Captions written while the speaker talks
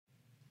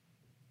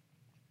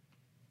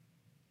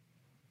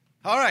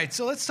All right,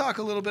 so let's talk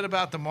a little bit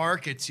about the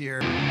markets here.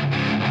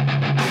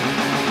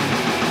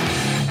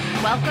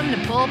 Welcome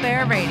to Bull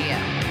Bear Radio.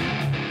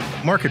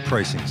 Market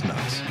pricing's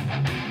nuts.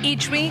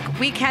 Each week,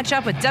 we catch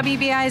up with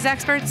WBI's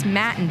experts,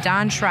 Matt and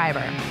Don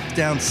Schreiber.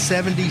 Down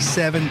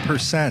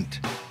 77%.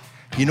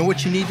 You know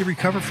what you need to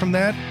recover from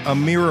that? A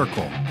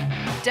miracle.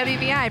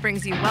 WBI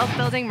brings you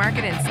wealth-building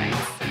market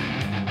insights.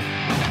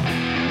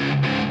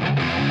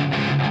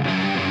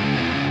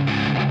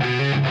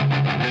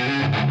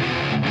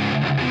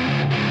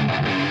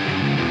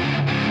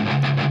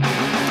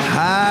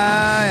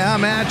 Hi,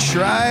 I'm Matt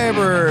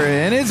Schreiber,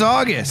 and it's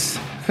August.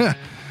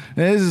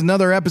 This is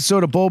another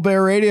episode of Bull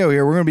Bear Radio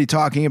here. We're going to be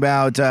talking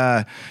about,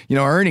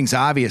 earnings,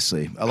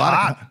 obviously. A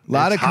lot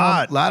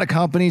of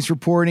companies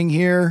reporting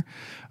here.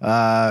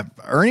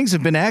 Earnings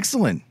have been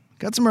excellent.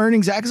 Got some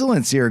earnings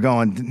excellence here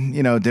going,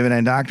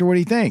 Dividend Doctor. What do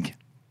you think?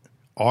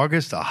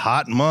 August, a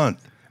hot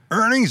month.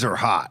 Earnings are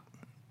hot.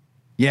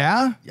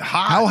 Yeah?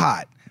 Hot. How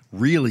hot?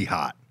 Really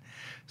hot.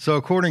 So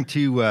according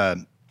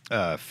to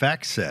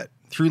FactSet,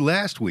 through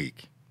last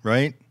week,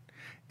 right?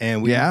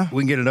 And we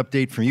can get an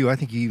update from you. I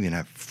think you even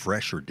have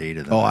fresher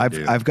data than I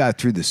do. I've got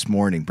through this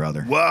morning,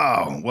 brother.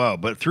 Wow.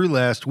 But through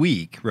last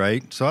week,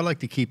 right? So I like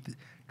to keep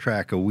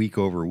track of week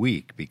over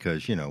week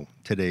because,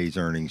 today's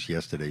earnings,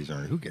 yesterday's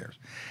earnings, who cares?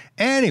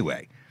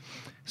 Anyway,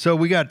 so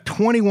we got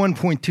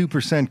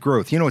 21.2%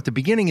 growth. At the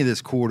beginning of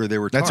this quarter, they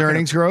were talking... That's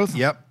earnings growth?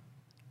 Yep.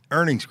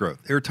 Earnings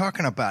growth. They were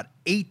talking about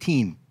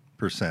 18%.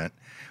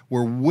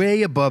 We're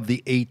way above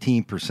the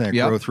 18%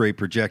 growth rate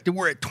projected.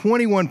 We're at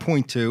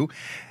 21.2%.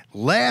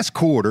 Last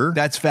quarter...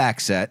 That's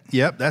FactSet.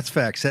 Yep, that's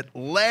FactSet.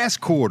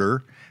 Last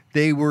quarter,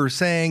 they were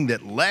saying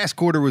that last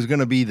quarter was going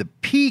to be the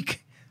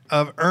peak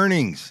of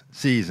earnings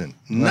season.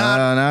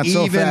 Not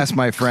so fast,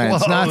 my friends.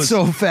 Close. Not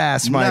so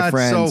fast, my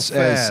friends. Not so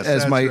fast.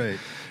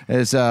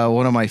 As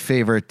one of my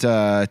favorite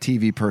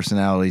TV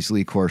personalities,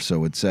 Lee Corso,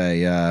 would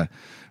say,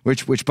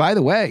 which, by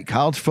the way,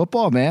 college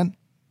football, man,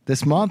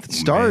 this month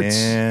starts.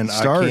 Man,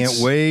 I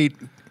can't wait.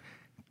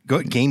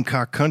 Go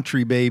Gamecock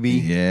country, baby.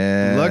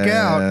 Yeah. Look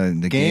out.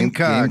 The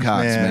Gamecocks,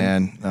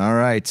 man. All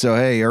right. So,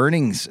 hey,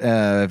 earnings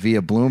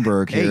via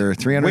Bloomberg here.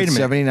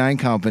 379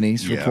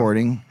 companies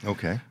reporting.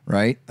 Okay.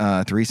 Right?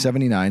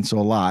 379, so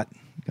a lot.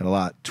 Got a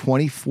lot.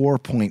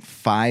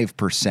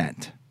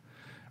 24.5%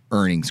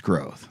 earnings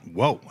growth.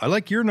 Whoa. I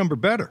like your number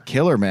better.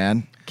 Killer,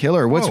 man.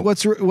 Killer. What's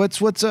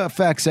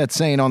FactSet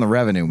saying on the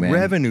revenue, man?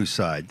 Revenue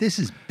side. This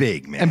is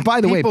big, man. And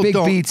by the way, big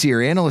beats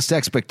here. Analyst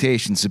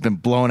expectations have been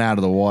blown out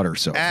of the water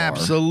so far.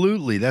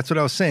 Absolutely. That's what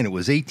I was saying. It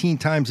was 18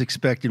 times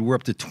expected. We're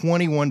up to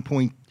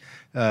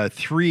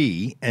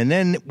 21.3. And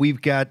then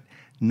we've got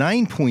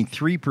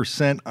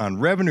 9.3% on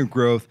revenue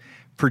growth,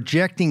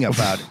 projecting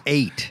about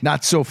 8.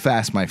 Not so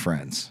fast, my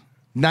friends.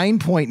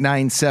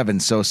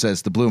 9.97, so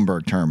says the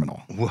Bloomberg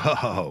terminal.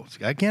 Whoa.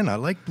 Again, I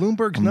like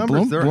Bloomberg's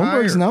numbers. They're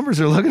Bloomberg's higher.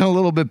 numbers are looking a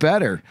little bit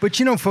better. But,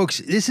 folks,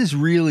 this is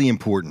really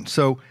important.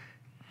 So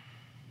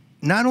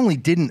not only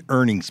didn't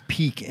earnings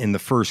peak in the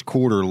first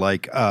quarter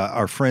like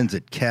our friends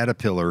at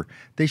Caterpillar,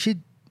 they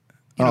should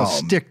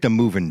stick to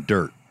moving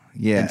dirt.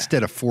 Yeah.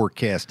 Instead of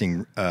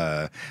forecasting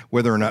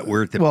whether or not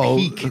we're at the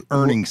peak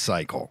earnings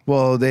cycle.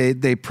 Well,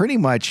 they pretty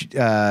much,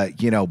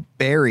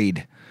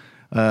 buried...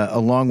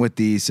 along with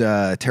these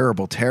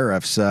terrible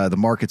tariffs, the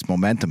market's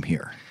momentum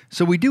here.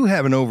 So we do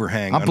have an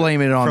overhang. I'm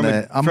blaming it on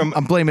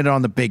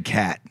the big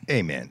cat.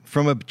 Hey, man,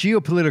 from a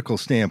geopolitical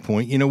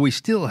standpoint, we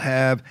still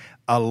have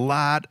a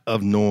lot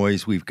of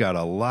noise. We've got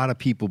a lot of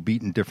people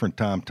beating different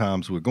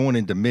tom-toms. We're going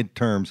into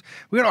midterms.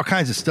 We got all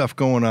kinds of stuff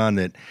going on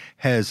that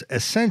has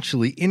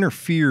essentially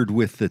interfered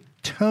with the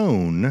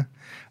tone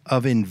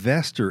of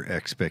investor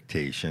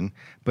expectation,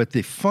 but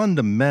the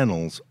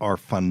fundamentals are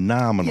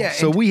phenomenal. Yeah,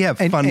 so we have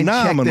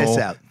phenomenal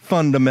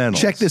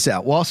fundamentals. Check this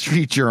out. Wall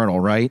Street Journal,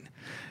 right?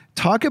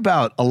 Talk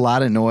about a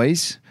lot of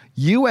noise.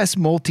 U.S.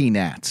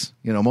 multinationals,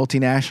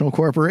 multinational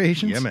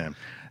corporations. Yeah, man.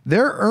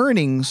 Their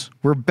earnings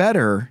were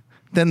better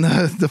than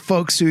the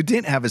folks who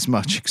didn't have as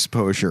much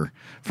exposure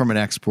from an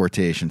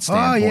exportation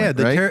standpoint. Oh, yeah,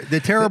 the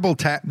terrible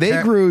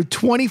They grew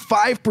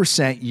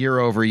 25% year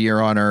over year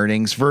on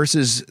earnings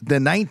versus the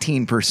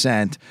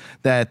 19%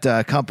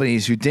 that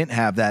companies who didn't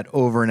have that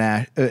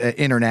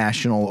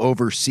international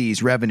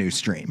overseas revenue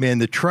stream. Man,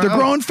 they're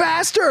growing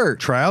faster.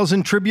 Trials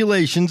and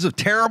tribulations of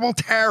terrible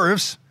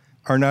tariffs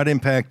are not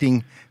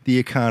impacting the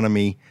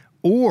economy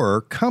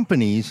or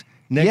companies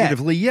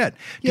negatively yet.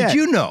 Did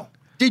you know?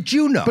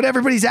 But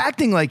everybody's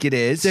acting like it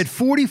is. That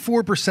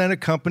 44% of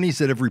companies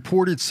that have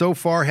reported so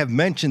far have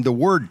mentioned the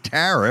word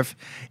tariff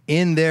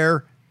in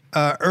their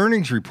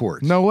earnings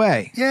reports. No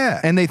way.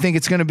 Yeah. And they think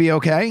it's going to be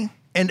okay?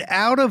 And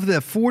out of the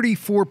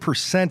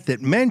 44%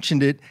 that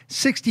mentioned it,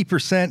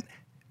 60%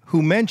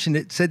 who mentioned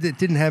it said that it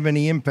didn't have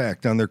any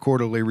impact on their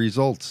quarterly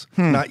results.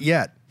 Not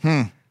yet.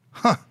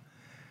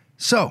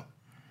 So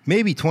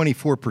maybe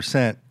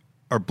 24%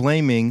 are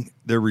blaming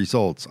their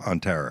results on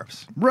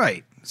tariffs.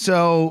 Right.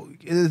 So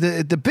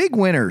the big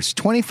winners,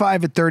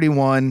 25 at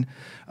 31,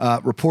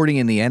 reporting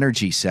in the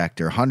energy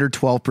sector,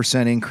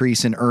 112%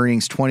 increase in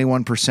earnings,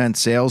 21%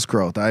 sales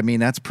growth. I mean,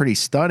 that's pretty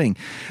stunning.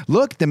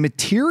 Look, the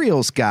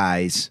materials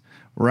guys,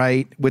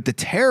 right, with the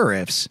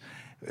tariffs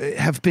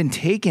have been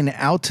taken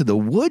out to the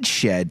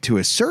woodshed to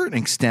a certain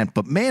extent,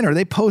 but man, are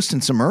they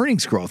posting some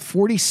earnings growth?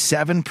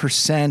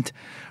 47%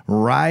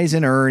 rise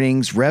in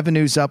earnings,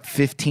 revenues up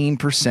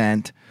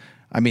 15%.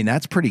 I mean,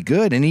 that's pretty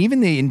good. And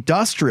even the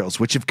industrials,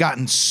 which have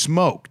gotten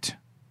smoked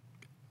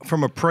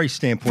from a price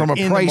standpoint. From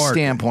a price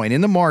standpoint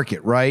in the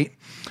market, right?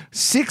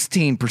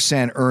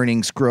 16%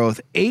 earnings growth,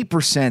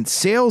 8%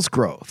 sales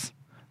growth.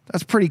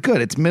 That's pretty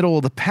good. It's middle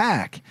of the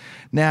pack.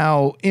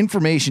 Now,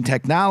 information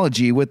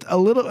technology with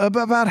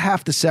about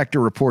half the sector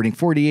reporting,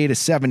 48 to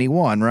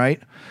 71,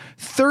 right?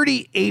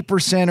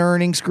 38%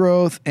 earnings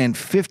growth and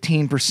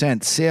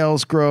 15%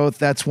 sales growth.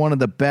 That's one of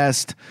the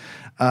best.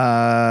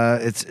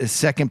 It's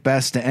second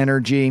best to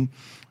energy.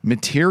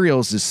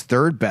 Materials is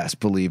third best,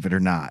 believe it or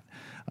not.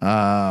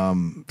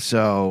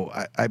 So,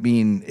 I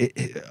mean,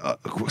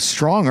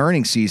 strong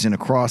earnings season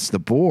across the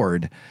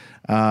board.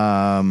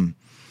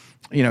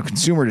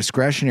 Consumer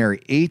discretionary,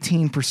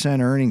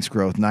 18% earnings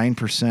growth,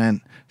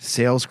 9%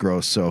 sales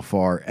growth so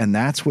far. And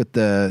that's with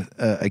the,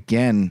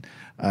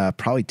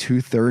 probably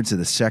 2/3 of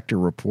the sector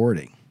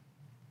reporting.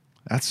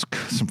 That's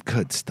some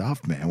good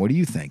stuff, man. What are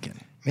you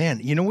thinking?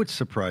 Man, you know what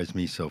surprised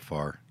me so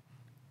far?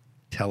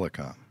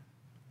 Telecom.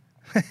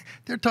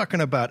 They're talking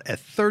about a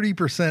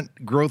 30%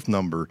 growth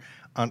number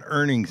on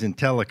earnings in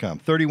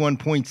telecom,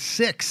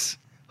 31.6.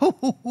 Wow.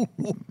 Oh,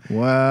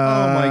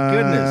 my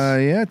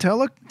goodness. Yeah,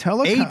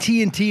 telecom.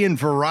 AT&T and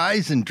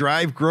Verizon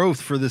drive growth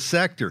for the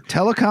sector.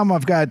 Telecom,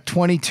 I've got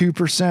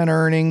 22%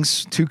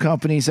 earnings, 2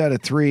 companies out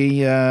of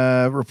 3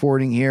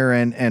 reporting here,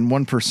 and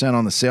 1%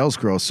 on the sales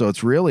growth. So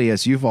it's really,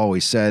 as you've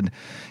always said,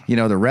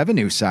 the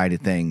revenue side of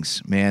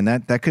things, man,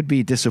 that could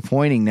be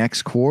disappointing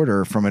next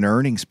quarter from an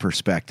earnings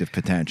perspective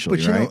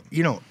potentially, but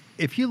right?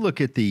 If you look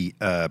at the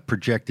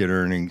projected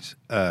earnings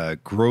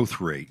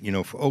growth rate,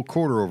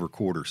 quarter over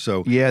quarter.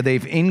 So yeah,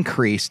 they've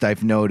increased.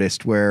 I've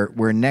noticed where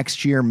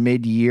next year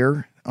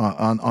mid-year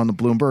on the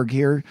Bloomberg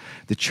here,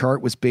 the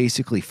chart was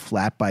basically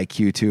flat by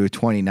Q2 of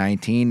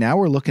 2019. Now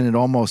we're looking at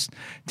almost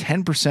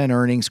 10%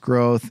 earnings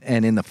growth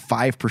and in the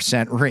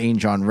 5%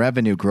 range on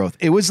revenue growth.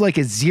 It was like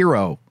a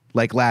 0.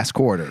 Like last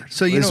quarter,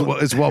 so is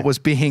what was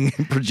being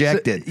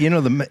projected.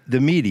 So, the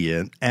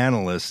media,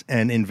 analysts,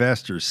 and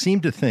investors seem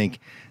to think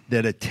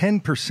that a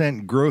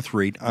 10% growth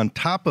rate on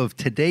top of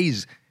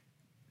today's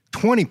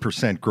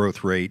 20%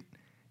 growth rate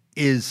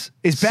is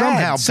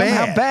bad.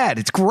 Somehow bad.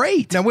 It's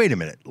great. Now, wait a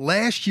minute.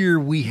 Last year,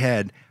 we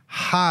had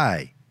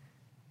high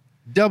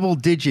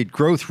double-digit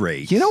growth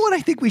rates. You know what I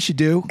think we should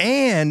do?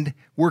 And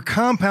we're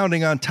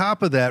compounding on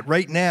top of that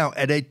right now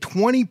at a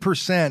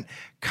 20%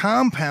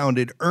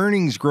 compounded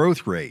earnings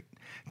growth rate,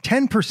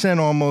 10%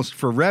 almost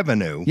for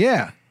revenue.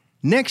 Yeah.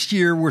 Next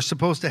year, we're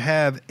supposed to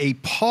have a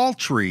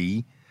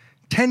paltry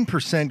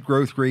 10%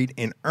 growth rate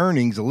in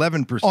earnings,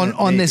 11%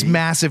 on this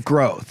massive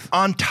growth.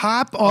 On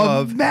top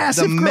of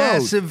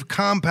massive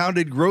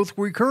compounded growth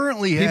we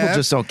currently have. People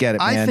just don't get it,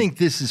 man. I think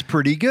this is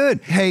pretty good.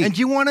 Hey. And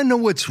you want to know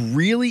what's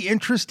really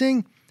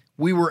interesting?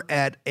 We were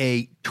at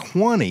a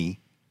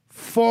 20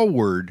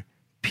 forward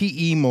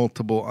PE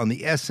multiple on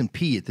the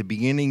S&P at the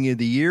beginning of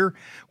the year.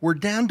 We're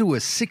down to a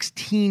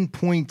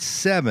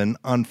 16.7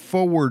 on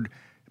forward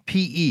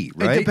PE,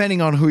 right?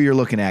 Depending on who you're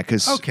looking at,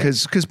 because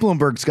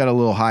Bloomberg's got a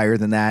little higher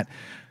than that.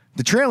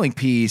 The trailing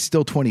PE is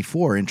still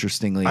 24,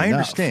 interestingly enough. I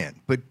understand,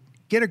 but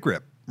get a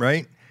grip,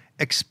 right?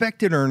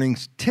 Expected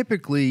earnings,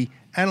 typically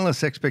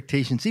analyst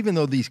expectations, even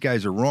though these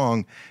guys are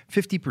wrong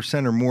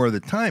 50% or more of the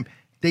time,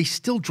 they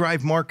still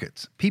drive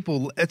markets.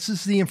 People, this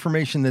is the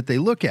information that they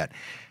look at.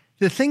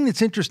 The thing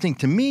that's interesting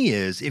to me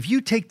is if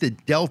you take the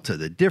delta,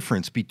 the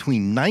difference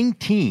between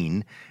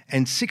 19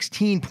 and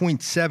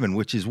 16.7,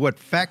 which is what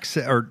facts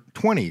or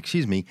 20,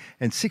 excuse me,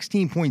 and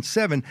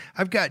 16.7,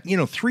 I've got,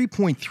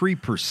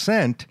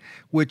 3.3%,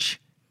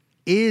 which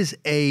is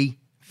a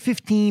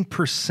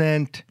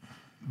 15%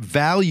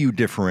 value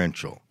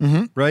differential,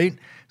 right?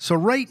 So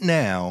right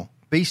now,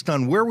 based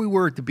on where we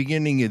were at the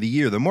beginning of the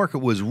year, the market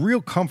was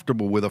real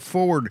comfortable with a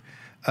forward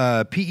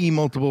PE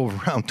multiple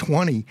of around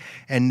 20,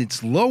 and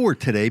it's lower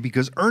today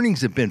because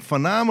earnings have been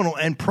phenomenal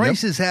and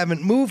prices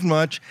haven't moved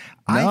much.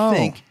 No. I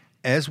think,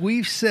 as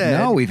we've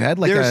said, we've had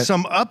there's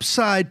some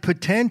upside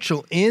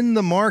potential in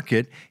the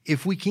market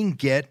if we can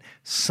get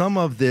some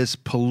of this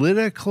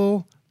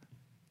political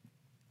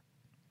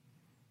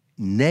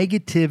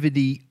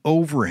negativity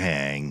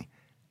overhang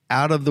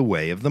out of the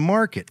way of the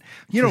market.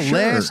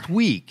 Last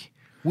week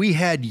we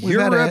had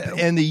Europe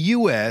and the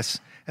U.S.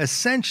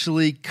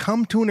 essentially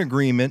come to an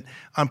agreement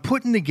on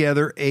putting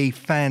together a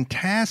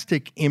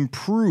fantastic,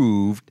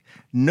 improved,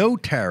 no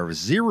tariff,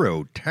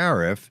 zero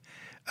tariff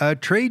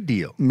trade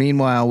deal.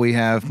 Meanwhile, we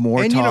have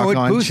more talk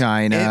on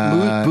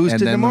China. It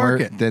boosted the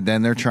market.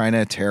 Then they're trying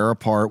to tear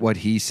apart what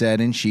he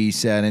said and she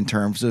said in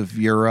terms of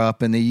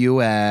Europe and the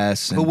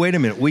U.S. But wait a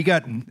minute. We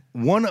got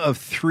one of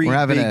 3 We're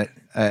having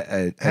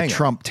a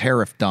Trump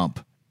tariff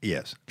dump.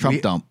 Yes.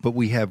 Trump dump. But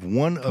we have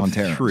one of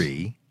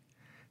three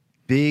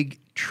big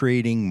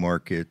trading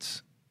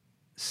markets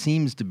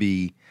seems to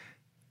be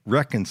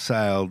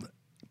reconciled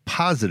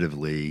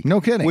positively.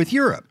 No kidding. With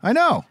Europe. I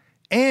know.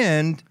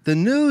 And the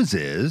news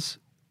is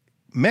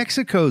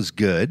Mexico's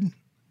good,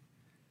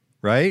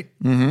 right?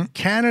 Mm-hmm.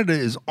 Canada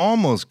is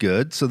almost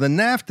good. So the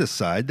NAFTA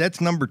side,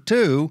 that's number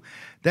 2.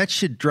 That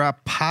should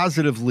drop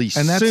positively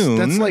soon.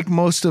 That's like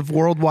most of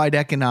worldwide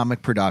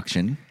economic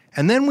production.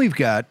 And then we've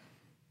got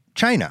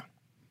China.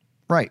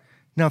 Right.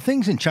 Now,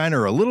 things in China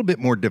are a little bit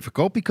more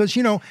difficult because,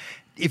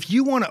 if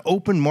you want to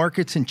open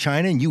markets in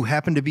China and you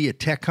happen to be a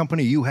tech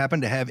company, you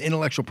happen to have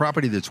intellectual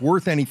property that's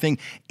worth anything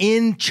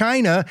in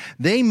China,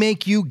 they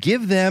make you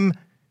give them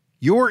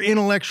your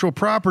intellectual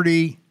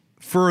property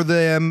for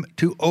them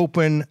to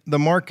open the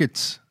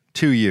markets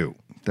to you.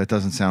 That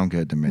doesn't sound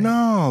good to me.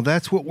 No,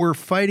 that's what we're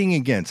fighting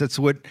against. That's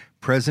what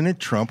President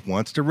Trump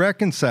wants to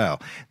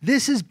reconcile.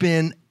 This has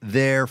been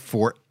there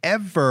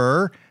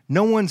forever.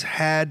 No one's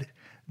had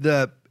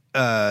the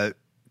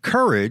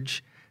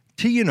courage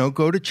to,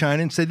 go to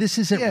China and say, this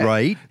isn't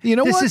right. You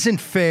know this what? isn't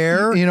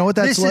fair. You know what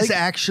that's like? This is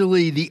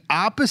actually the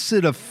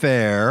opposite of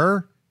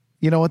fair.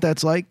 You know what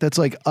that's like? That's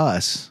like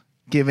us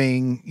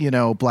giving,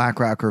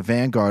 BlackRock or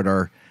Vanguard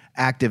our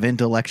active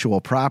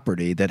intellectual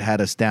property that had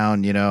us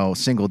down,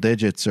 single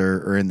digits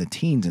or in the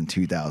teens in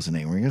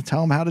 2008. We're going to tell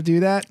them how to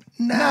do that?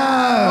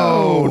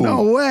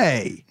 No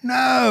way.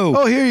 No.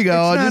 Oh, here you go.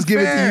 I'll just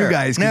give it to you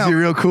guys because Now, you're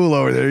real cool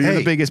over there. You're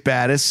the biggest,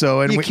 baddest.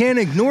 So you can't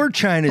ignore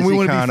China's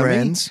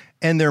economy be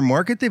and their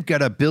market. They've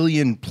got 1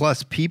 billion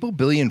plus people, 1.5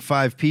 billion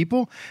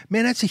people.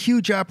 Man, that's a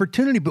huge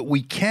opportunity, but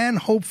we can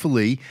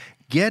hopefully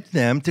get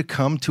them to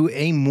come to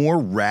a more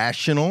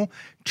rational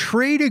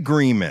trade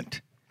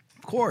agreement.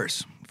 Of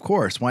course.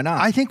 Why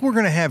not? I think we're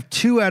going to have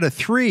 2 out of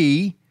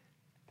 3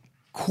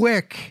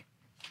 quick,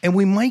 and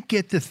we might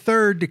get the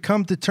third to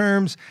come to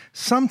terms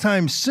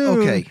sometime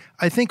soon. Okay.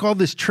 I think all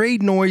this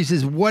trade noise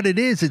is what it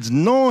is. It's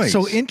noise.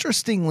 So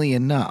interestingly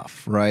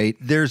enough, right?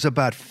 There's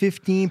about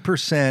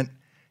 15%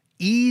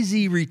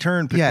 easy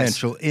return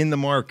potential in the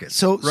market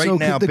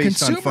now the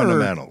based on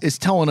fundamentals. Is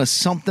telling us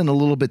something a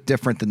little bit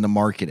different than the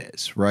market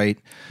is, right?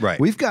 Right.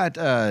 We've got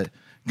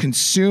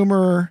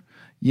consumer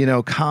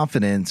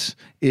confidence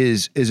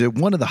is at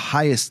one of the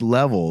highest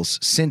levels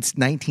since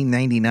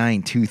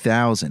 1999,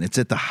 2000. It's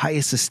at the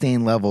highest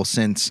sustained level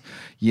since,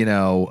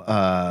 people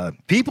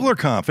are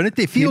confident.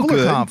 They feel people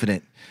good. Are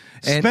confident.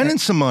 Spending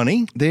some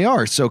money. They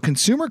are. So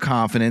consumer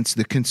confidence,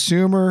 the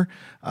consumer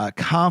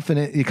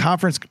the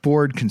Conference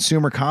Board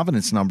consumer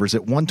confidence numbers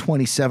at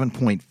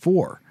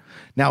 127.4.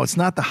 Now, it's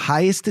not the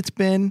highest it's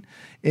been,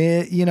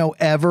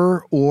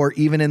 ever or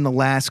even in the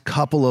last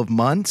couple of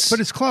months.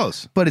 But it's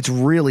close. But it's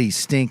really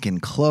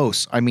stinking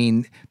close. I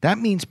mean, that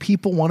means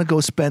people want to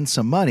go spend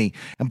some money.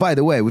 And by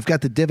the way, we've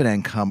got the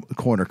Dividend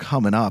Corner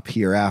coming up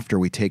here after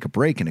we take a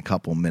break in a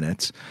couple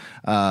minutes.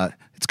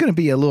 It's going to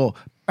be a little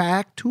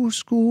back to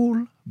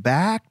school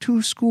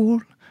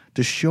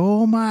to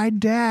show my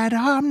dad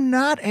I'm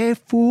not a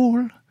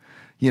fool.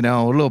 A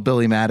little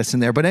Billy Madison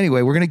there. But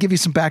anyway, we're going to give you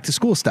some back to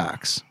school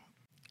stocks.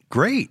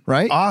 Great.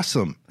 Right?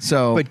 Awesome.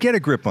 But get a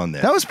grip on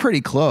that. That was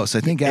pretty close. I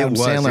think Adam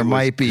Sandler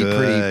might be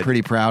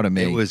pretty proud of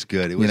me. It was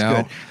good. It was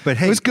good. But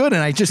hey, it was good,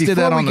 and I just did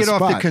that on the spot.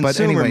 Before we get off the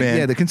consumer, anyway,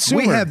 man, the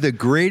consumer. We have the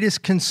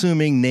greatest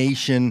consuming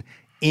nation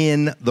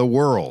in the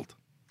world.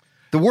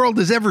 The world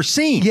has ever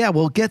seen. Yeah,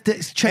 well, check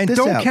this out. And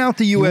don't count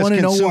the U.S.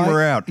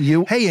 consumer out.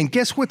 Hey, and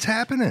guess what's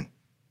happening?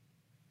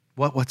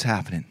 What's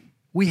happening?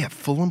 We have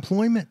full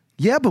employment.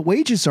 Yeah, but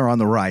wages are on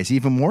the rise.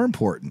 Even more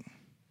important.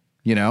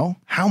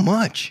 How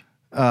much?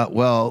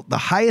 Well, the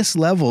highest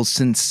levels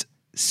since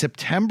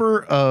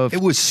September of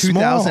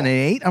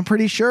 2008, I'm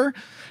pretty sure.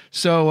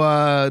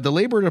 So the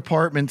Labor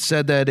Department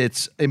said that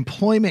its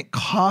employment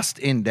cost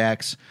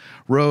index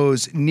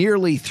rose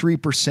nearly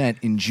 3%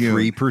 in June.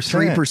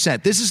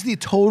 3%. This is the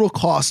total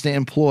cost to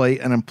employ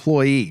an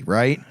employee,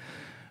 right?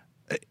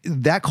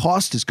 That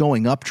cost is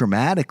going up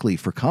dramatically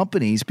for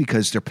companies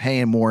because they're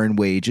paying more in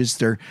wages.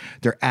 They're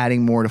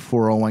adding more to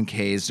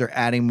 401ks. They're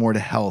adding more to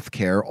health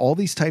care, all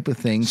these type of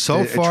things.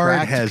 So far,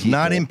 it has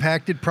not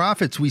impacted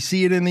profits. We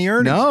see it in the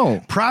earnings.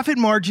 No. Profit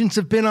margins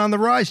have been on the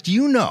rise. Do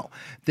you know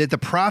that the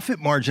profit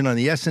margin on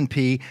the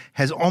S&P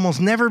has almost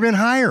never been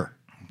higher?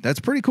 That's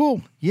pretty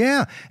cool.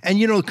 Yeah. And,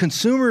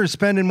 consumers are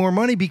spending more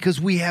money because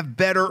we have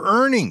better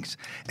earnings.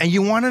 And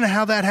you want to know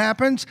how that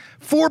happens?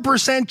 4%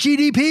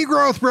 GDP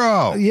growth,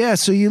 bro. Yeah.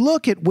 So you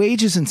look at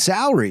wages and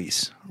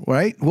salaries,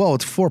 right? Well,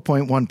 it's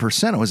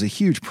 4.1%. It was a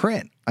huge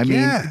print. I mean,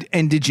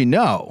 and did you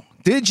know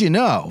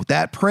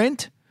that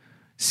print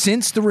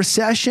since the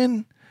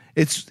recession,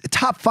 it's a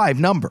top 5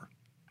 number.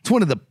 It's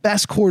one of the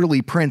best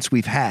quarterly prints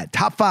we've had.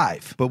 Top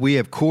 5. But we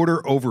have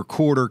quarter over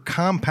quarter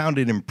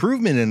compounded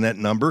improvement in that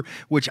number,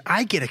 which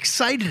I get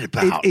excited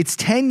about. It's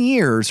 10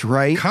 years,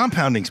 right?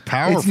 Compounding's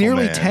powerful, It's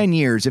nearly 10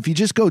 years. If you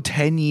just go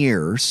 10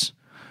 years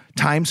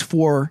times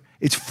 4,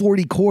 it's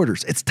 40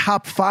 quarters. It's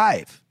top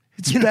 5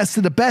 It's best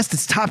of the best.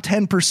 It's top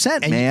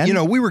 10%, man. You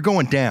know, we were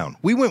going down.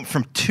 We went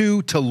from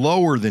 2 to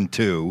lower than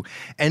 2.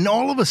 And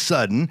all of a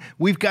sudden,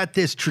 we've got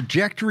this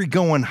trajectory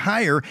going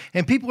higher.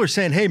 And people are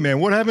saying, hey,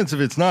 man, what happens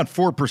if it's not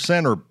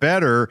 4% or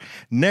better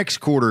next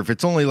quarter? If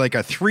it's only like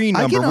a 3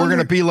 number, we're going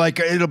to be like,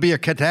 it'll be a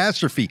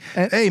catastrophe.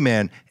 Hey,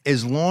 man,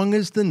 as long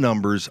as the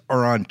numbers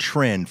are on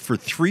trend for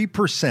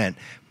 3%,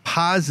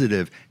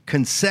 positive,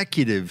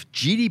 consecutive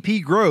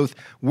GDP growth,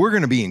 we're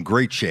going to be in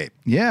great shape.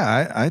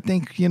 Yeah, I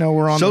think, you know,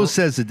 we're on. So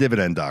says the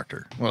dividend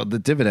doctor. Well, the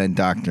dividend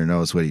doctor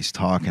knows what he's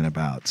talking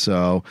about.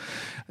 So,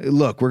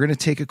 look, we're going to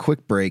take a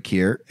quick break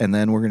here, and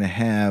then we're going to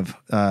have,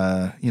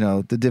 you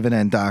know, the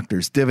dividend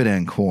doctor's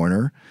Dividend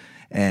Corner,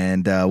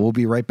 and we'll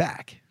be right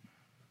back.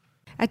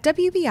 At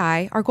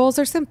WBI, our goals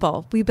are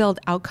simple. We build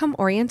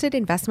outcome-oriented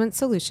investment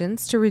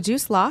solutions to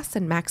reduce loss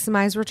and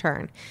maximize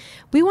return.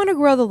 We want to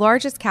grow the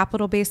largest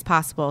capital base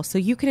possible so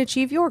you can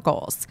achieve your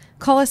goals.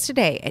 Call us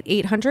today at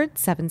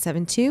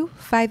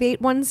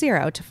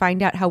 800-772-5810 to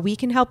find out how we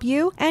can help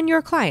you and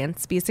your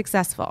clients be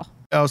successful.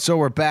 Oh, so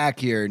we're back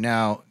here.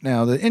 Now,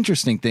 the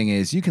interesting thing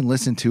is you can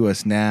listen to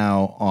us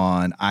now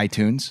on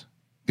iTunes,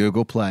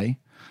 Google Play.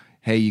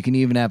 Hey, you can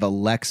even have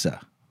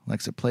Alexa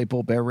play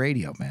Bull Bear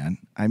Radio, man.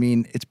 I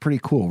mean, it's pretty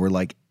cool. We're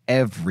like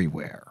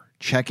everywhere.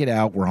 Check it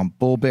out. We're on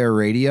Bull Bear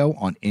Radio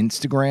on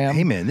Instagram.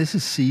 Hey, man, this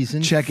is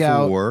season 4. Check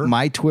out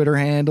my Twitter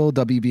handle,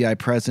 WBI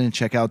President.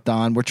 Check out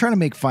Don. We're trying to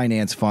make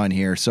finance fun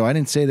here, so I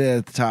didn't say that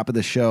at the top of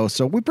the show.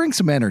 So we bring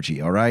some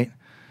energy, all right?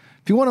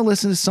 If you want to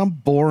listen to some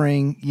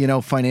boring, you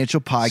know, financial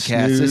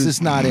podcast, This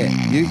is not it.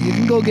 You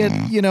can go get,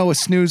 you know, a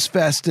snooze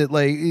fest at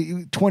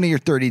like 20 or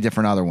 30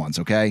 different other ones,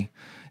 okay?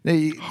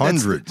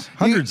 Hundreds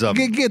of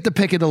them. Get the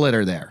pick of the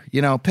litter there.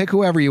 You know, pick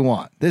whoever you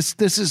want. This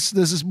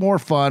is more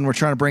fun. We're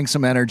trying to bring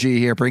some energy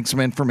here, bring some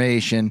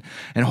information,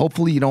 and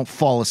hopefully you don't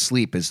fall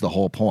asleep is the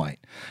whole point.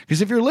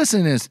 Because if you're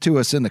listening to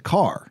us in the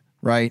car,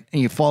 right,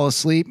 and you fall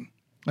asleep,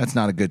 that's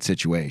not a good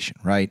situation,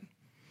 right?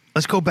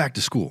 Let's go back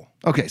to school.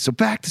 Okay, so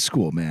back to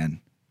school, man.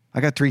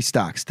 I got 3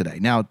 stocks today.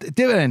 Now, the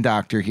dividend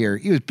doctor here,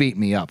 he was beating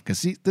me up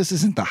because this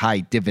isn't the high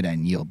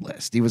dividend yield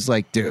list. He was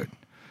like, dude,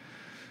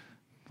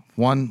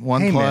 One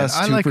hey, plus,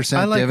 man, 2%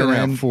 I like dividend.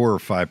 around 4 or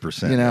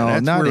 5%. You know,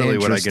 that's not really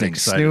interesting. what I get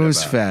excited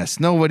Snooze about. fest.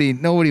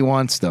 Nobody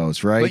wants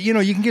those, right? But you know,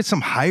 you can get some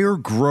higher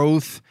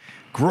growth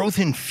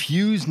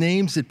infused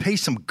names that pay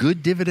some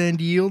good dividend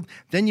yield.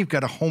 Then you've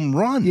got a home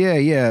run.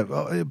 Yeah.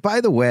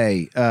 By the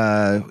way,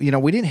 you know,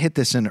 we didn't hit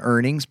this in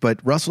earnings, but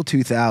Russell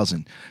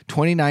 2000,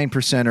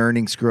 29%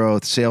 earnings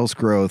growth, sales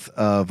growth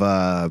of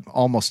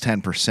almost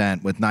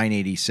 10% with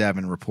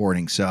 987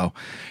 reporting. So,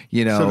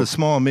 you know, so the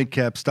small and mid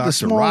cap stocks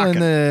the small are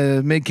rocking. and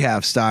the mid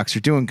cap stocks are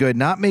doing good.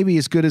 Not maybe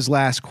as good as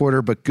last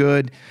quarter, but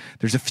good.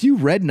 There's a few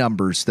red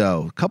numbers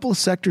though. A couple of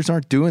sectors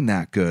aren't doing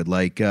that good,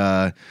 like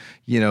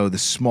you know, the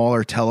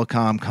smaller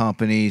telecom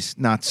companies,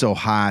 not so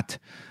hot.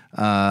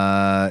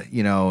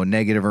 You know,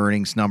 negative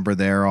earnings number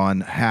there on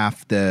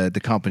half the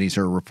companies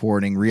are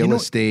reporting. Real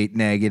estate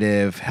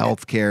negative,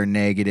 healthcare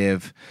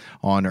negative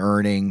on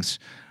earnings.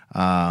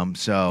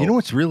 So you know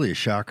what's really a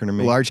shocker to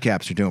me? Large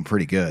caps are doing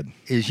pretty good.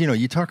 Is, you know,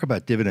 you talk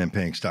about dividend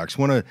paying stocks.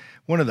 One of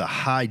the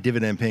high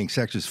dividend paying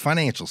sectors,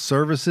 financial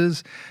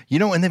services, you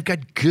know, and they've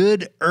got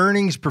good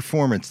earnings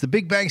performance. The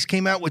big banks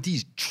came out with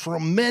these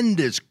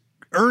tremendous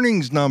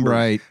earnings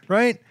numbers.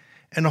 Right.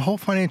 And the whole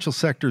financial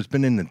sector has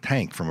been in the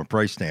tank from a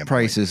price standpoint.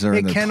 Prices are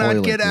in the toilet. It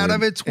cannot get out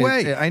of its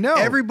way. I know.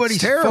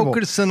 Everybody's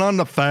focusing on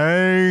the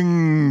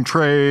FANG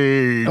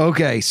trade.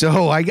 Okay,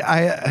 so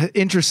I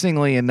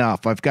interestingly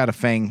enough, I've got a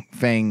FANG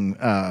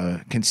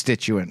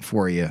constituent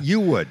for you. You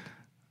would.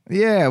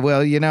 Yeah,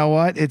 well, you know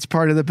what? It's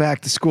part of the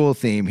back to school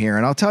theme here,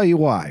 and I'll tell you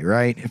why,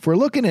 right? If we're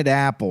looking at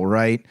Apple,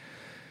 right?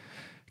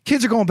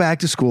 Kids are going back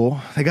to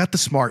school. They got the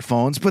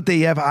smartphones, but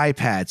they have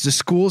iPads. The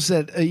schools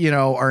that you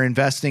know are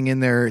investing in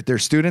their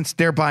students,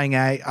 they're buying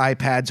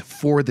iPads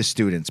for the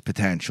students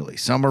potentially.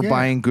 Some are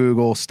buying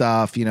Google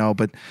stuff, you know,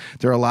 but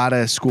there are a lot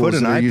of schools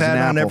that are using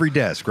iPad on Apple. every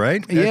desk,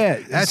 right? Yeah,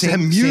 that's the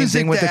music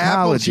same thing with the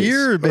colleges,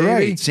 here, baby.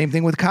 Right? Same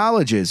thing with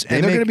colleges,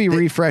 and they're going to be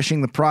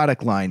refreshing the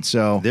product line.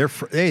 So their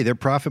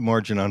profit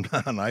margin on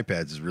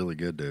iPads is really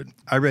good, dude.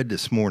 I read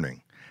this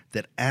morning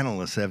that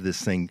analysts have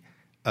this thing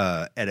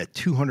at a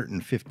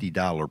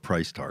 $250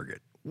 price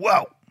target.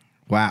 Whoa.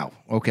 Wow.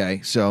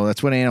 Okay. So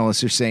that's what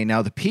analysts are saying.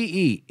 Now the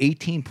PE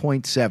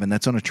 18.7.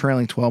 That's on a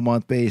trailing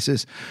 12-month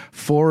basis.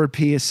 Forward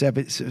PE of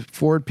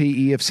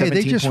 17.39. Hey,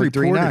 they just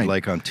reported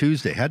like on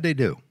Tuesday. How'd they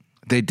do?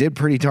 They did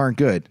pretty darn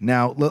good.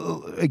 Now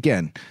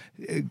again,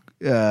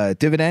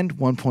 dividend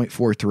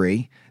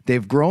 1.43.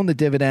 They've grown the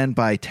dividend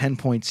by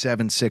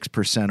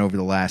 10.76% over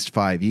the last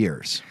 5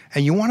 years.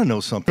 And you want to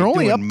know something? They're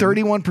only up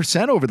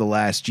 31% over the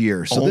last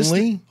year. So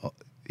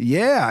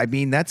yeah, I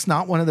mean that's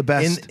not one of the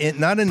best,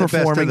 not in the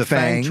best of the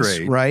FANG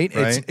trade, right?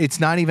 It's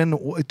not even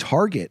a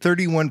target.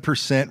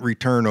 31%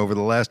 return over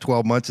the last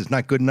 12 months is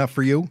not good enough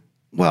for you.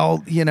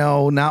 Well,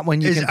 not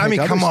when you can pick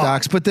other come on.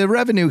 stocks, but the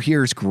revenue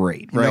here is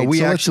great, right? No,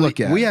 we let's look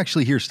at it.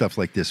 actually hear stuff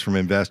like this from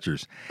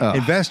investors.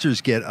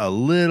 Investors get a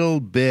little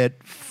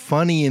bit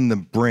funny in the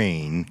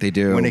brain. They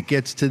do. When it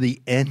gets to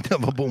the end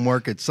of a bull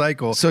market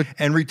cycle. So-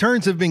 and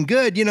returns have been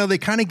good. They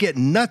kind of get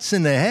nuts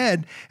in the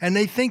head and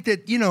they think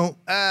that,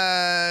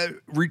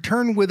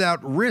 return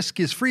without risk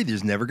is free.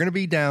 There's never going to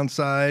be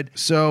downside.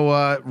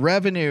 So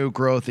revenue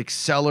growth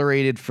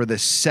accelerated for the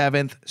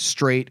 7th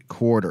straight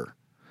quarter,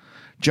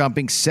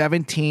 jumping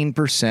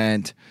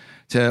 17%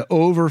 to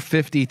over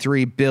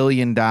 $53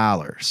 billion.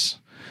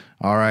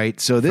 All right.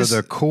 So this For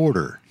the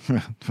quarter.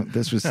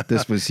 this was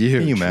huge,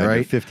 Can you imagine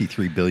right?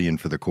 $53 billion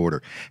for the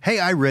quarter? Hey,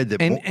 I read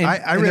that. And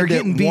I they're read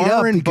getting that beat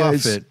up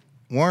because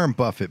Warren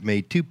Buffett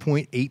made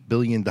 $2.8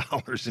 billion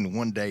in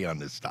one day on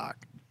this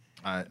stock.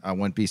 I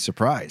wouldn't be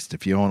surprised.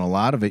 If you own a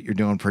lot of it, you're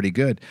doing pretty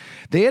good.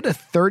 They had a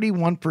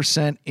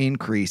 31%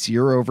 increase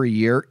year over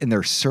year in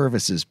their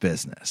services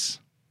business.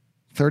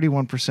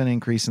 31%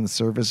 increase in the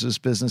services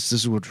business.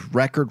 This was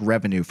record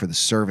revenue for the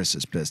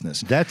services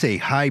business. That's a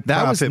high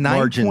That was profit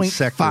margin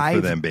sector for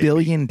them, $9.5 baby.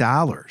 billion.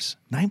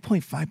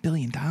 $9.5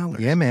 billion.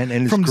 Yeah, man,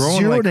 and it's from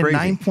growing 0 like to crazy.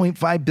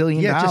 $9.5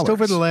 billion. Yeah, just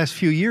over the last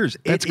few years.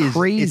 That's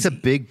crazy. It's a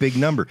big, big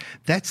number.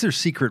 That's their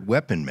secret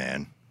weapon,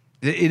 man.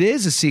 It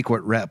is a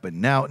secret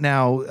weapon. Now,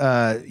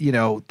 the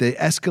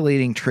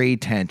escalating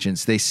trade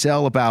tensions, they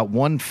sell about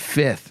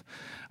 1/5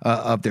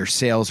 of their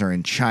sales are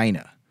in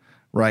China,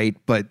 right?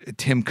 But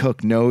Tim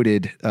Cook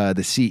noted,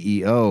 the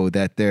CEO,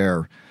 that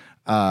their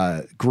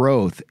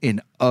growth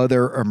in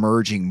other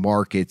emerging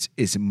markets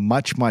is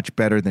much, much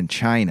better than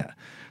China.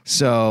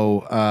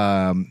 So,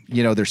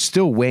 they're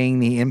still weighing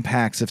the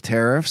impacts of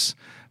tariffs.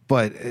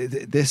 But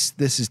this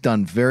is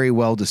done very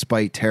well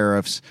despite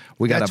tariffs.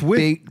 We got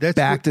big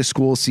back to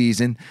school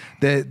season.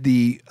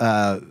 The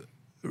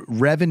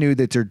revenue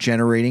that they're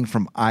generating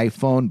from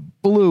iPhone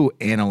blew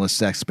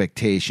analysts'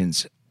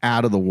 expectations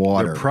out of the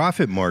water. Their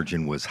profit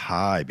margin was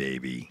high,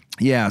 baby.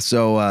 Yeah,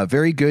 so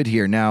very good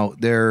here. Now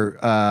their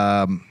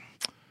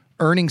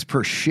earnings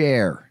per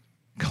share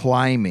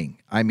climbing.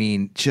 I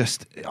mean,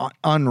 just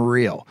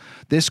unreal.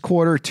 This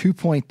quarter,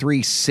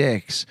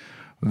 2.36.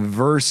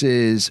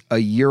 versus a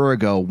year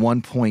ago,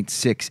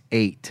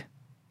 1.68.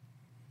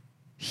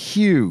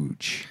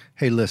 Huge.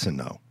 Hey, listen,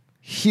 though.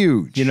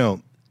 Huge.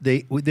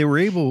 They were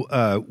able,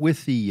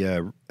 with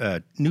the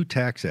new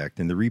tax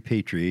act and the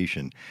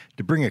repatriation,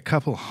 to bring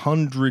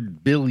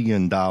 $200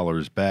 billion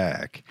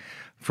back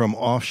from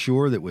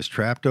offshore that was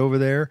trapped over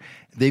there.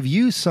 They've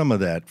used some of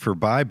that for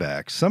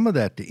buybacks, some of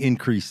that to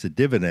increase the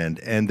dividend,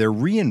 and they're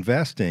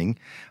reinvesting.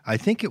 I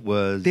think it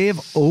was... They have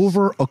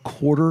over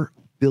 $250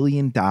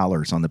 million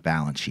on the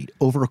balance sheet.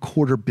 Over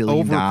 $250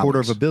 million.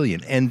 Over $250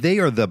 million. And they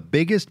are the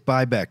biggest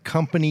buyback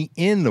company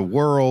in the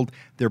world.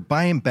 They're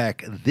buying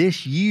back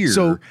this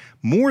year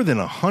more than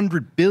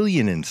 $100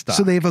 billion in stock.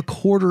 So they have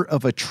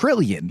 $250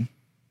 billion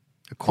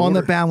on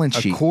the balance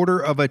sheet.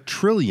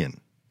 $250 billion.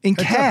 In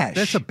cash.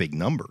 That's a big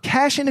number.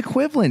 Cash and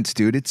equivalents,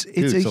 dude. It's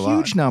a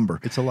huge number.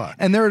 It's a lot.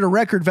 And they're at a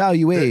record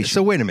valuation.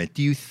 So wait a minute.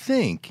 Do you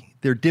think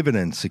their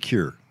dividend's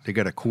secure? They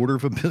got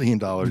 $250 million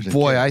in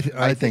Boy, cash.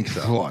 I think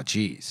so. Oh,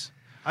 geez.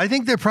 I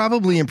think they're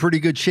probably in pretty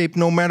good shape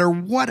no matter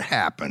what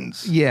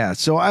happens. Yeah,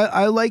 so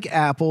I like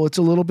Apple. It's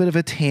a little bit of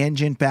a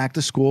tangent back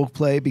to school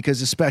play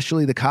because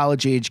especially the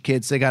college age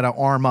kids, they got to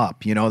arm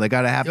up. They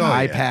got to have the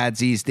iPads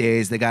these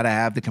days. They got to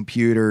have the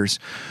computers.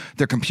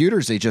 Their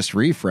computers, they just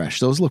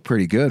refreshed. Those look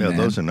pretty good, man.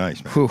 Those are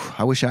nice, man. Whew,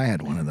 I wish I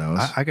had one of those.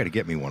 I got to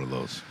get me one of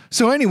those.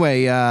 So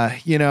anyway, I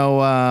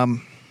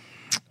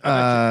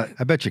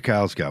bet you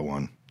Kyle's got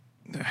one.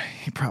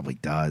 He probably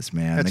does,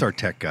 man. That's our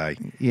tech guy.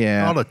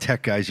 Yeah. All the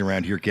tech guys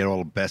around here get all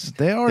the best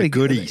the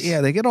goodies.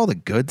 Yeah, they get all the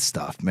good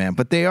stuff, man.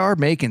 But they are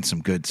making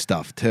some good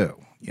stuff too,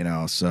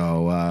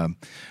 So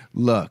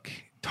look,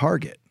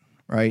 Target,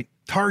 right?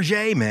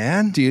 Target,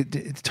 man.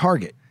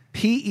 Target.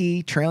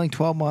 PE trailing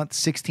 12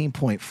 months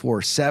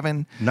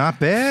 16.47. Not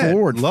bad.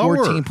 Forward Lower.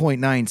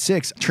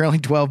 14.96. Trailing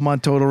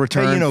 12-month total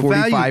return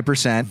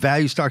 45%.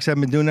 Value stocks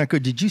haven't been doing that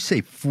good. Did you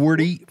say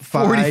 45%?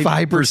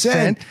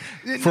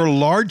 45% for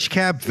large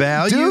cap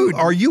value? Dude,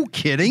 are you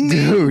kidding me?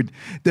 Dude,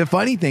 the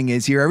funny thing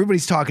is here,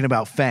 everybody's talking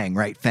about FANG,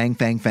 right?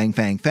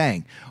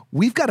 FANG.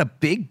 We've got a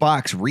big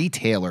box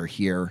retailer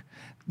here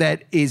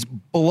that is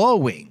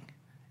blowing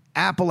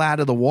Apple out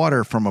of the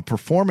water from a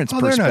performance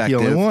perspective. They're not the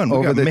only one.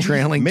 Over the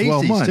trailing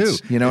 12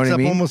 months. Too. You know what I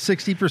mean? It's up almost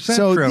 60%.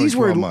 So these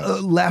were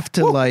left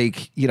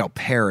to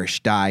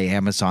perish, die.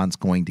 Amazon's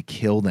going to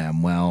kill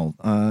them. Well,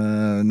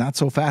 not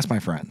so fast, my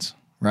friends,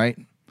 right?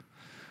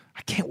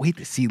 I can't wait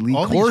to see Lee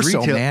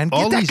Corso, man.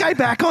 Get that guy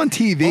back on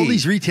TV. All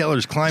these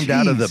retailers climbed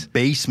out of the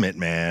basement,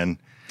 man.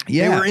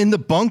 Yeah. They were in the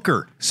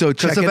bunker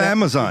because of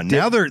Amazon.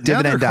 Now they're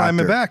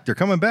climbing back. They're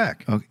coming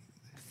back. Okay.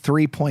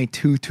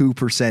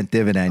 3.22%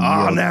 dividend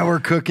yield. Oh, now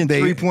we're cooking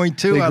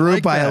 3.2. They grew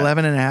by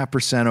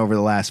 11.5% over the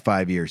last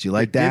 5 years. You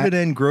like that?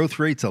 Dividend growth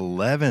rate's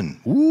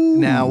 11. Ooh.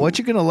 Now, what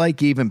you're going to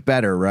like even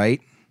better,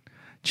 right?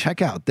 Check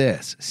out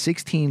this.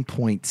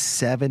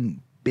 $16.7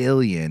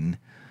 billion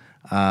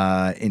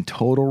in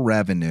total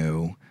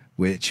revenue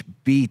which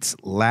beats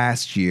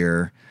last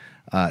year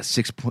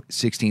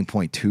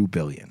 16.2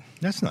 billion.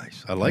 That's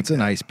nice. I like That's a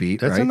nice beat.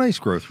 That's right? a nice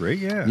growth rate.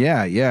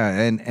 Yeah. Yeah.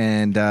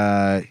 And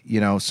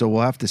so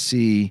we'll have to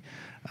see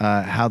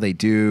how they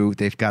do.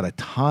 They've got a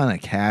ton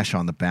of cash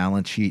on the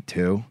balance sheet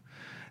too.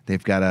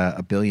 They've got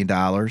 $1 billion.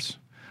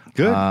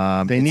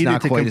 Good. They needed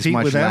not to quite as compete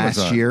much with last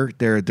Amazon. year.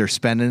 They're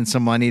spending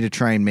some money to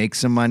try and make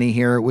some money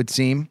here, it would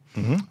seem.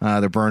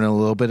 They're burning a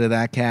little bit of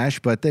that cash,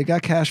 but they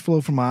got cash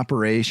flow from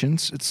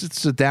operations.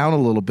 It's down a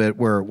little bit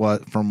where it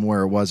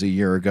was a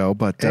year ago,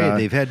 but Hey,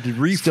 they've had to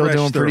refresh still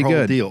doing their pretty whole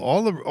good. deal.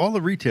 All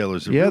the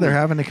retailers are they're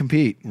having to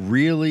compete.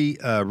 really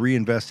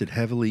reinvested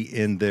heavily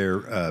in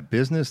their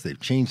business. They've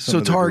changed some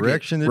of their Target,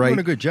 direction. They're right? doing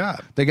a good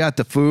job. They got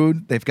the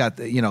food. They've got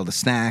the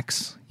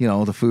snacks.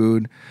 The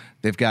food.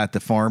 They've got the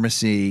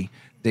pharmacy.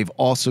 They've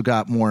also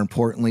got, more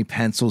importantly,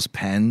 pencils,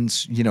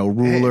 pens,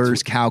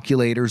 rulers,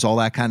 calculators, all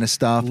that kind of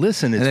stuff.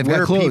 Listen, and it's they've where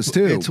got clothes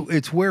people, too.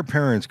 It's where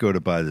parents go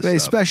to buy this stuff.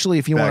 Especially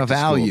if you want a Back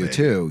to school, value baby.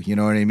 too. You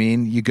know what I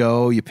mean? You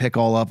go, you pick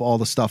all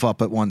the stuff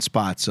up at one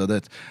spot. So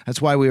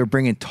that's why we were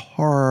bringing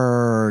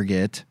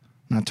Target,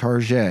 not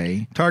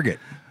Target.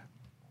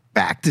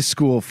 back to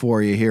school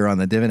for you here on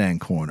the Dividend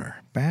Corner.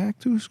 Back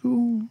to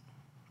school.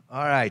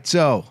 All right,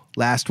 so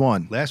last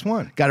one.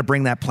 Got to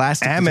bring that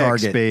plastic to Amex,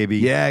 Target. baby.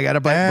 Yeah, got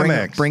to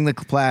Amex. bring the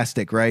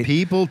plastic, right?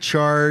 People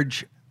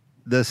charge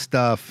the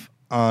stuff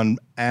on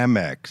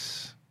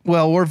Amex.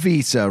 Well, or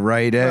Visa,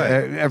 right?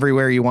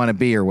 Everywhere you want to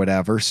be or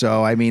whatever.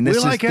 So, I mean, this We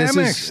is like this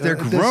Amex. is, They're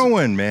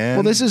growing,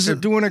 man. Well, They're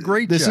doing a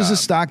great This job. is a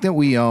stock that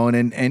we own,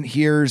 and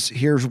here's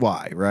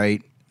why,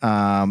 right?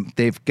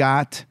 They've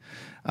got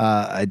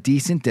a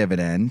decent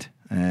dividend.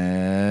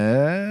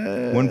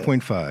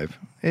 1.5.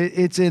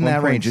 It's in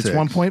that range. It's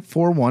 1.6.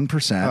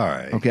 1.41%. All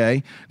right.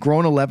 Okay.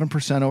 Grown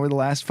 11% over the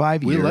last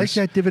 5 years. We like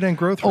that dividend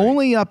growth rate.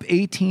 Only up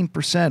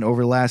 18%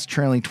 over the last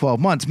trailing 12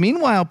 months.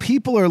 Meanwhile,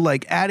 people are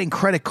like adding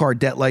credit card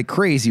debt like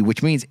crazy,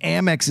 which means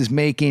Amex is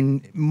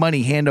making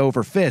money hand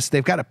over fist.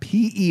 They've got a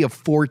PE of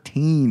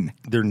 14.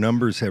 Their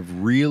numbers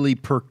have really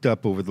perked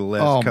up over the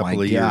last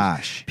couple of years.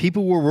 Gosh.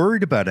 People were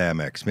worried about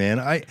Amex, man.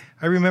 I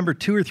remember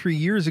 2 or 3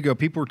 years ago,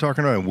 people were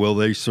talking about, will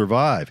they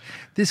survive?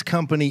 This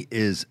company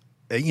is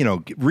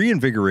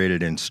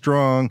reinvigorated and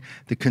strong.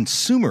 The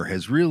consumer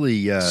has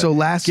really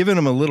given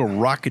them a little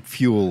rocket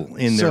fuel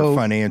in their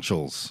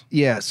financials.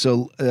 Yeah.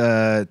 So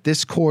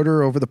this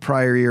quarter over the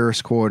prior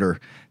year's quarter,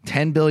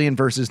 $10 billion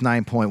versus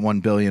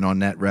 $9.1 billion on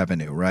net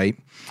revenue, right?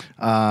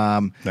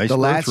 Nice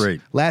growth rate.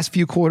 Last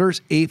few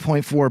quarters,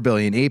 $8.4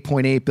 billion,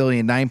 $8.8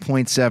 billion,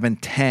 9.7,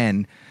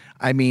 10.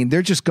 I mean,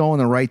 they're just going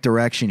the right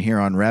direction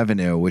here on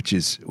revenue, which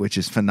is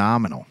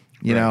phenomenal.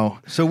 You know,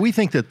 so we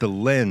think that the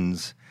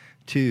lens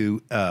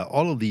to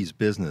all of these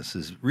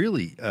businesses,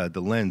 really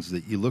the lens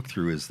that you look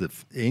through is the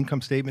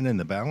income statement and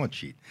the balance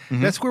sheet.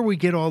 That's where we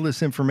get all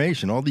this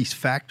information, all these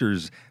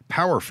factors,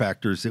 power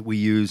factors that we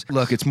use.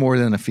 Look, it's more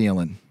than a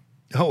feeling.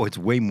 Oh, it's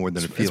way more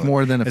than a feeling. It's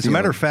more than a As feeling. a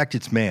matter of fact,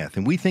 it's math.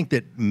 And we think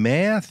that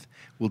math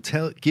will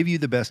give you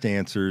the best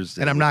answers.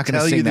 And I'm not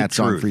going to sing that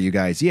song for you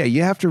guys. Yeah,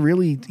 you have to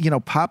really,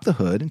 pop the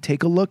hood and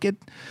take a look at,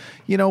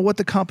 what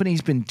the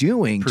company's been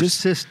doing.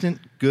 Persistent,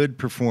 good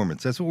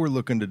performance. That's what we're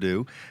looking to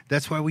do.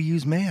 That's why we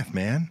use math,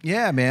 man.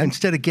 Yeah, man.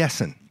 Instead of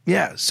guessing.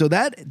 Yeah, so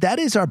that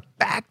is our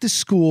back to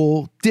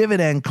school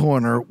dividend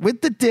corner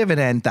with the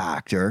dividend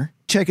doctor.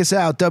 Check us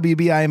out,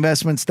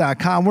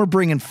 WBIinvestments.com. We're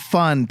bringing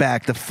fun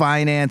back to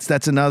finance.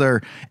 That's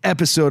another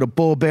episode of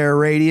Bull Bear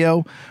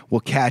Radio. We'll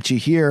catch you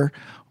here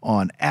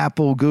on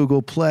Apple,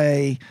 Google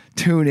Play.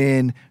 Tune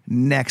in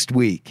next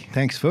week.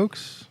 Thanks,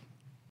 folks.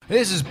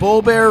 This is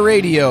Bull Bear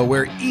Radio,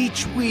 where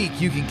each week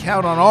you can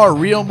count on our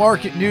real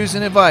market news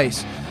and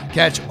advice.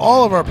 Catch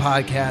all of our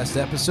podcast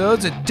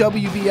episodes at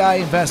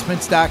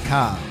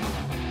WBIinvestments.com.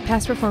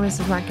 Past performance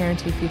does not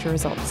guarantee future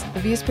results.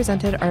 The views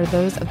presented are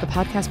those of the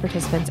podcast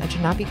participants and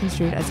should not be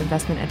construed as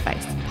investment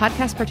advice.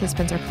 Podcast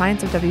participants are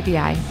clients of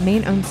WBI,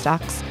 main-owned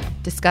stocks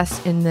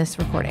discussed in this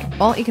recording.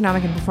 All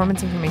economic and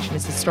performance information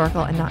is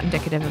historical and not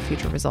indicative of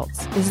future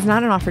results. This is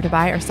not an offer to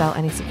buy or sell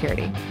any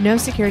security. No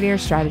security or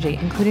strategy,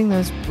 including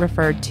those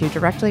referred to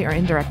directly or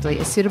indirectly,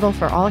 is suitable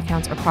for all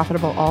accounts or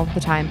profitable all the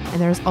time,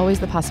 and there is always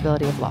the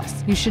possibility of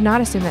loss. You should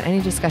not assume that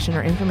any discussion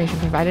or information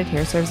provided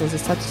here serves as a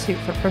substitute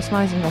for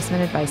personalized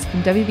investment advice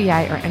from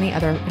WBI or any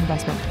other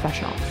investment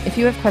professional. If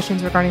you have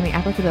questions regarding the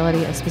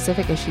applicability of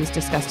specific issues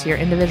discussed to your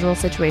individual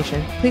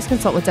situation, please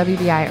consult with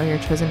WBI or your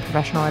chosen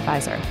professional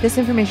advisor. This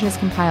information is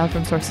compiled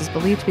from sources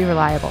believed to be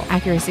reliable.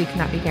 Accuracy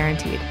cannot be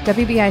guaranteed.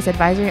 WBI's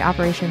advisory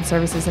operations,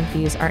 services, and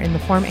fees are in the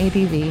Form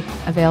ADV,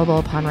 available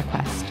upon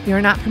request. You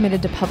are not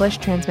permitted to publish,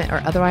 transmit, or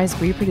otherwise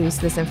reproduce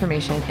this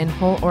information in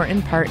whole or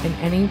in part in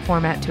any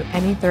format to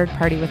any third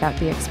party without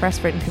the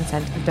express written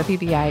consent of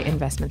WBI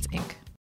Investments, Inc.